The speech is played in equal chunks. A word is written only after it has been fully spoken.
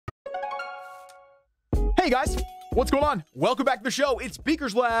Hey guys, what's going on? Welcome back to the show. It's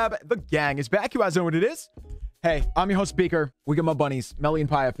Beaker's Lab. The gang is back. You guys know what it is. Hey, I'm your host, Beaker. We got my bunnies, Melly and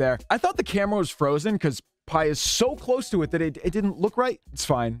Pi up there. I thought the camera was frozen because Pi is so close to it that it didn't look right. It's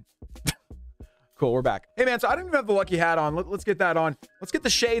fine. Cool, we're back. Hey man, so I didn't even have the lucky hat on. Let's get that on. Let's get the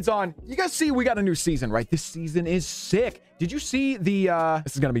shades on. You guys see we got a new season, right? This season is sick. Did you see the,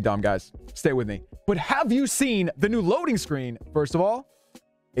 this is gonna be dumb, guys. Stay with me. But have you seen the new loading screen? First of all,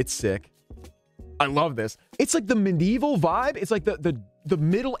 it's sick. I love this. It's like the medieval vibe. It's like the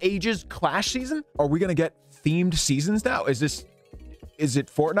Middle Ages Clash season. Are we gonna get themed seasons now? Is it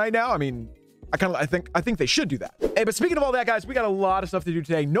Fortnite now? I mean, I think they should do that. Hey, but speaking of all that, guys, we got a lot of stuff to do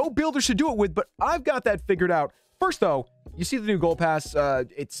today. No builder should do it with, but I've got that figured out. First, though, you see the new gold pass.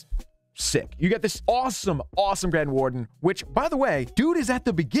 It's sick. You get this awesome Grand Warden, which, by the way, dude is at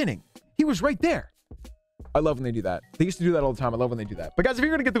the beginning. He was right there. I love when they do that. They used to do that all the time. I love when they do that. But guys, if you're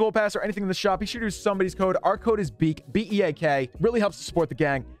going to get the gold pass or anything in the shop, be sure to use somebody's code. Our code is BEAK, B-E-A-K. Really helps to support the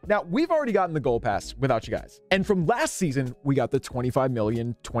gang. Now, we've already gotten the gold pass without you guys. And from last season, we got the 25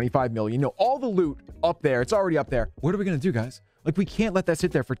 million, you know, all the loot up there. It's already up there. What are we going to do, guys? Like, we can't let that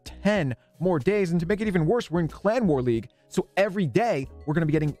sit there for 10 more days. And to make it even worse, we're in Clan War League. So every day, we're going to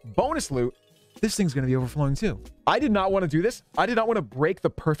be getting bonus loot. This thing's going to be overflowing too. I did not want to do this. I did not want to break the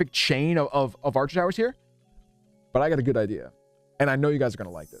perfect chain of Archer Towers here. But I got a good idea, and I know you guys are going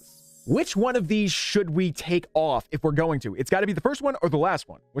to like this. Which one of these should we take off if we're going to? It's got to be the first one or the last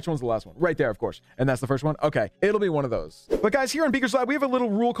one. Which one's the last one? Right there, of course. And that's the first one? Okay, it'll be one of those. But guys, here on Beaker's Lab, we have a little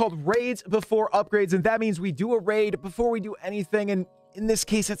rule called raids before upgrades, and that means we do a raid before we do anything. And in this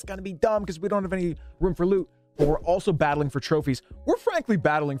case, it's going to be dumb because we don't have any room for loot, but we're also battling for trophies. We're frankly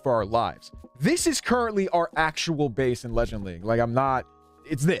battling for our lives. This is currently our actual base in Legend League. Like,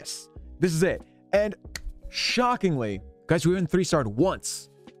 it's this. This is it. And shockingly, guys, we haven't 3-starred once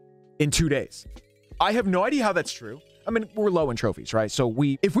in 2 days. I have no idea how that's true. I mean, we're low in trophies, right? So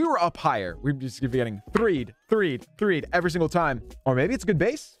if we were up higher, we'd just be getting threed every single time. Or maybe it's a good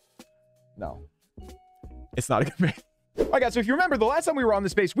base? No, it's not a good base. All right, guys, so if you remember, the last time we were on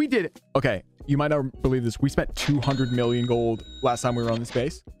this base, we did... Okay, you might not believe this. We spent 200 million gold last time we were on this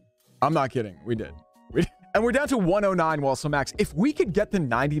base. I'm not kidding. We did. And we're down to 109 while so max. If we could get to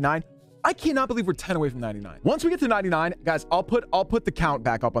 99... I cannot believe we're 10 away from 99. Once we get to 99, guys, I'll put the count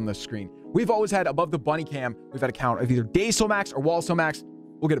back up on the screen. We've always had above the bunny cam, we've had a count of either days so max or wall so max.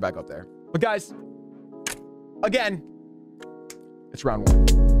 We'll get it back up there. But guys, again, it's round one.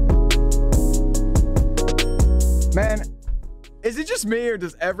 Man, is it just me or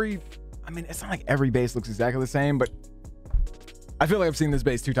does I mean, it's not like every base looks exactly the same, but I feel like I've seen this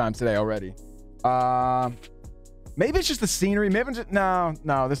base 2 times today already. Maybe it's just the scenery. Maybe it's just,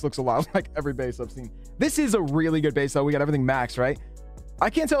 no, this looks a lot like every base I've seen. This is a really good base, though. We got everything max, right? I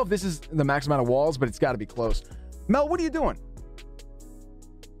can't tell if this is the max amount of walls, but it's got to be close. Mel, what are you doing?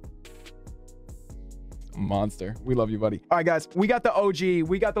 Monster. We love you, buddy. All right, guys. We got the OG.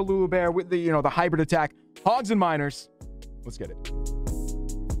 We got the Lulu Bear with the, you know, the hybrid attack. Hogs and miners. Let's get it.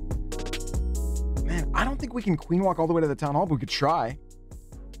 Man, I don't think we can queen walk all the way to the town hall, but we could try.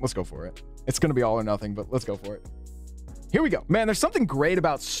 Let's go for it. It's going to be all or nothing, but let's go for it. Here we go. Man, there's something great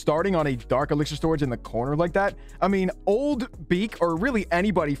about starting on a dark elixir storage in the corner like that. I mean, old Beak or really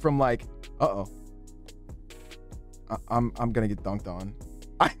anybody from like, I'm going to get dunked on.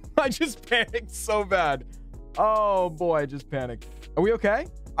 I just panicked so bad. Oh boy, I just panicked. Are we okay?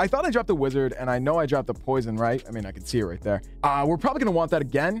 I thought I dropped the wizard and I know I dropped the poison, right? I mean, I can see it right there. We're probably going to want that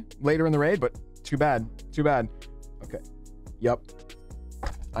again later in the raid, but too bad. Too bad. Okay. Yep.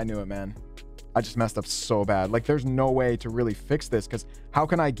 I knew it, man. I just messed up so bad. Like, there's no way to really fix this because how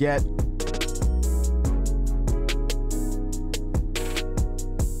can I get...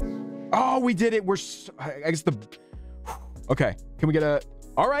 Oh, we did it. I guess the... Okay. Can we get a...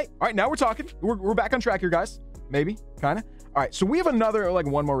 All right. Now we're talking. We're back on track here, guys. Maybe. Kind of. All right. So we have another, like,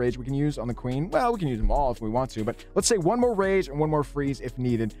 one more rage we can use on the queen. Well, we can use them all if we want to, but let's say one more rage and one more freeze if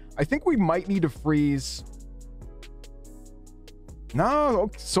needed. I think we might need to freeze... No,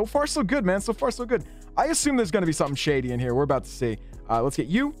 so far so good, man. So far so good. I assume there's going to be something shady in here. We're about to see. Let's get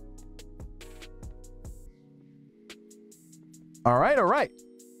you. All right. Let's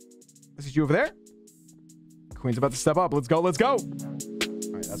get you over there. Queen's about to step up. Let's go. All right,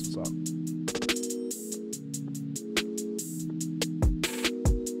 that's what's up.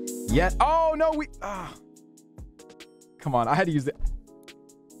 Oh, no, come on. I had to use it.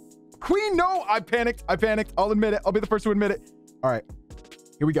 Queen, no. I panicked. I'll admit it. I'll be the first to admit it. All right,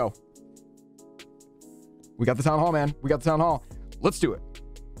 here we go. We got the town hall, man. We got the town hall. Let's do it.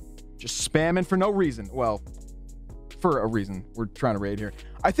 Just spamming for no reason. Well, for a reason. We're trying to raid here.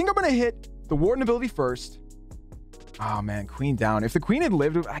 I think I'm going to hit the Warden ability first. Oh man, queen down. If the queen had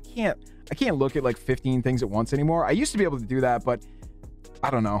lived, I can't look at like 15 things at once anymore. I used to be able to do that, but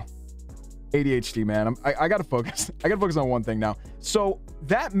I don't know. ADHD, man. I gotta focus. I gotta focus on one thing now. So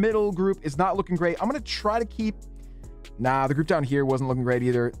that middle group is not looking great. I'm gonna try to keep. Nah, the group down here wasn't looking great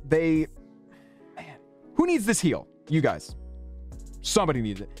either. Man, who needs this heal? You guys. Somebody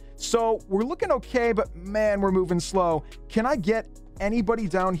needs it. So we're looking okay, but man, we're moving slow. Can I get anybody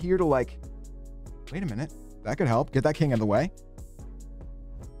down here to like? Wait a minute. That could help. Get that king out of the way.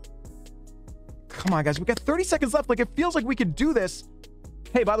 Come on, guys. We got 30 seconds left. Like, it feels like we could do this.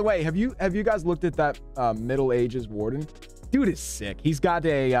 Hey, by the way, have you guys looked at that Middle Ages Warden? Dude is sick. He's got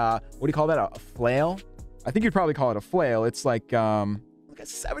a, what do you call that? A flail? I think you'd probably call it a flail. It's like, look at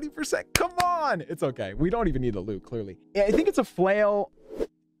 70%. Come on. It's okay. We don't even need the loot, clearly. Yeah, I think it's a flail.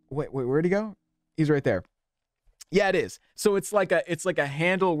 Wait, where'd he go? He's right there. Yeah, it is. So it's like a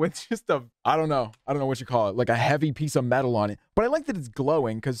handle with just a, I don't know what you call it, like a heavy piece of metal on it. But I like that it's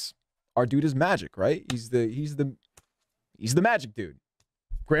glowing because our dude is magic, right? He's the magic dude.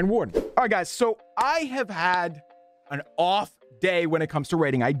 Grand Warden. All right, guys. So I have had an off day when it comes to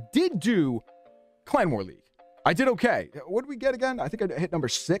rating. I did do Clan War League. I did okay. What did we get again? I think I hit number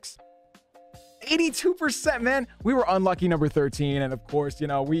 6. 82%, man. We were unlucky number 13. And of course, you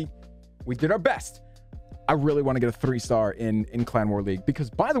know, we did our best. I really want to get a 3-star in Clan War League because,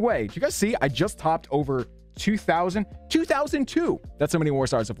 by the way, did you guys see? I just topped over 2,000. 2,002. That's how many war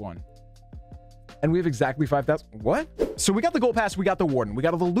stars I've won. And we have exactly 5,000. What? So we got the gold pass. We got the Warden. We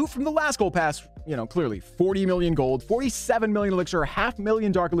got all the loot from the last gold pass. You know, clearly 40 million gold, 47 million elixir,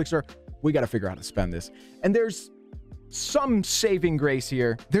 500,000 dark elixir. We got to figure out how to spend this. And there's some saving grace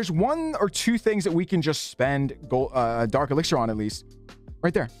here. There's 1 or 2 things that we can just spend gold, dark elixir on at least.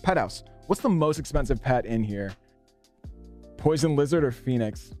 Right there. Pet house. What's the most expensive pet in here? Poison lizard or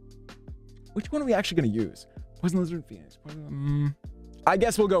phoenix? Which one are we actually going to use? Poison lizard or phoenix? I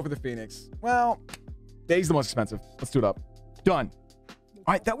guess we'll go for the phoenix. Well, he's the most expensive. Let's do it up. Done. All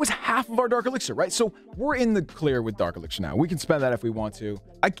right, that was half of our dark elixir, right? So we're in the clear with dark elixir now. We can spend that if we want to.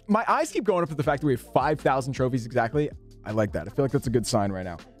 My eyes keep going up to the fact that we have 5,000 trophies exactly. I like that. I feel like that's a good sign right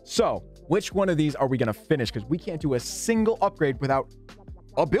now. So which one of these are we going to finish? Because we can't do a single upgrade without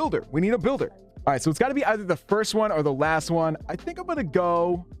a builder. We need a builder. All right, so it's got to be either the first one or the last one. I think I'm going to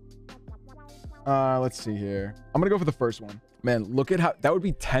go... let's see here. I'm going to go for the first one. Man, look at how... That would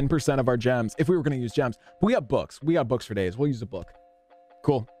be 10% of our gems if we were going to use gems. But we got books. We got books for days. We'll use a book.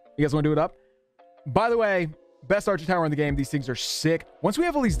 Cool. You guys want to do it up? By the way, best archer tower in the game. These things are sick. Once we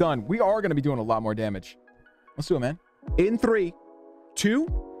have all these done, we are going to be doing a lot more damage. Let's do it, man. In 3, 2,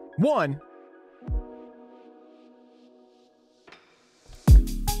 1...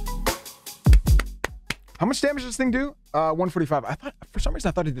 How much damage does this thing do? 145. I thought, for some reason,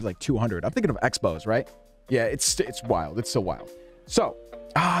 I thought it did like 200. I'm thinking of Expos, right? Yeah, it's wild. It's so wild. So,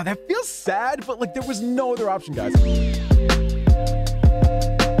 that feels sad, but like there was no other option, guys.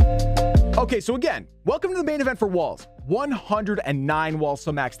 Okay, so again, welcome to the main event for walls. 109 walls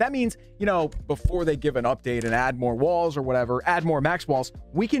to max. That means, you know, before they give an update and add more walls or whatever, add more max walls,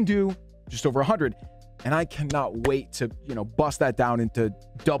 we can do just over 100. And I cannot wait to, you know, bust that down into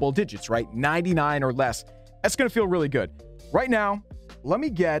double digits, right? 99 or less. That's going to feel really good. Right now, let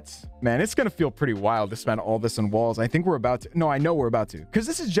me get... Man, it's going to feel pretty wild to spend all this on walls. I think we're about to... No, I know we're about to. Because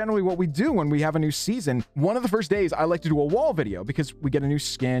this is generally what we do when we have a new season. One of the first days, I like to do a wall video because we get a new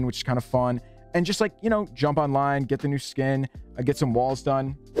skin, which is kind of fun. And just like, you know, jump online, get the new skin, get some walls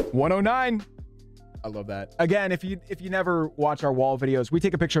done. 109. I love that. Again, if you never watch our wall videos, we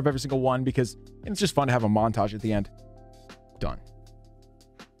take a picture of every single one because it's just fun to have a montage at the end. Done.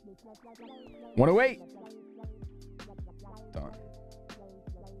 108. Done.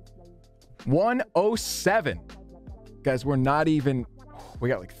 107. Guys, we're not even... We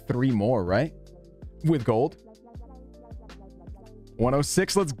got like 3 more, right? With gold.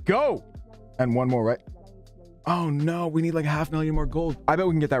 106. Let's go. And 1 more, right? Oh no, we need like 500,000 more gold. I bet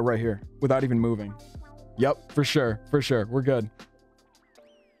we can get that right here without even moving. Yep, for sure. For sure. We're good.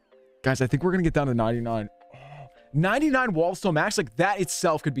 Guys, I think we're going to get down to 99. 99 walls till max. Like that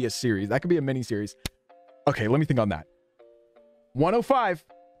itself could be a series. That could be a mini series. Okay, let me think on that. 105.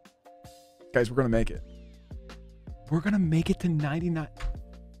 Guys, we're going to make it. We're going to make it to 99.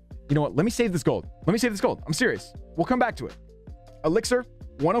 You know what? Let me save this gold. Let me save this gold. I'm serious. We'll come back to it. Elixir,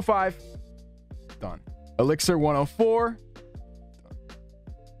 105. Done. Elixir 104.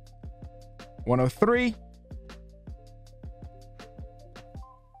 103.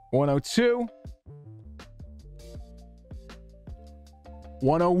 102.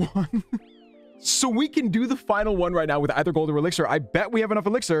 101. So we can do the final one right now with either gold or elixir. I bet we have enough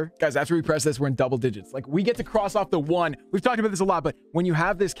elixir. Guys, after we press this, we're in double digits. Like, we get to cross off the 1. We've talked about this a lot, but when you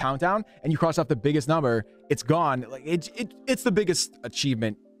have this countdown and you cross off the biggest number, it's gone. Like, it's the biggest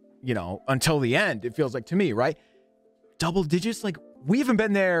achievement, you know, until the end, it feels like to me, right? Double digits? Like, we haven't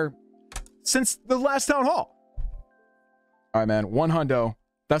been there since the last town hall. All right, man. 100.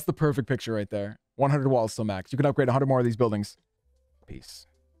 That's the perfect picture right there. 100 walls still max. You can upgrade 100 more of these buildings. Peace.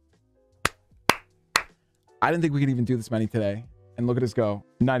 I didn't think we could even do this many today. And look at us go.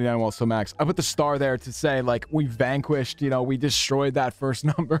 99 walls still max. I put the star there to say, like, we vanquished, you know, we destroyed that first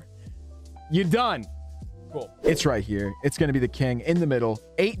number. You're done. Cool. It's right here. It's going to be the king in the middle.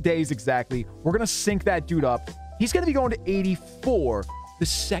 8 days exactly. We're going to sync that dude up. He's going to be going to 84, the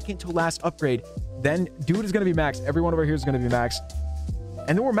second to last upgrade. Then dude is going to be max. Everyone over here is going to be max.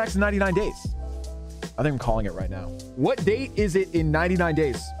 And then we're max in 99 days. I think I'm calling it right now. What date is it in 99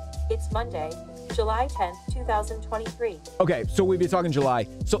 days? It's Monday, July 10th, 2023. Okay, so we'd be talking July.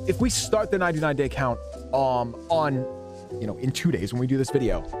 So if we start the 99-day count on, you know, in 2 days when we do this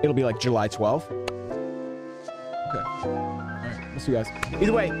video, it'll be like July 12th. Okay. All right, we'll see you guys.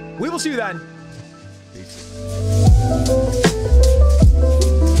 Either way, we will see you then. Peace.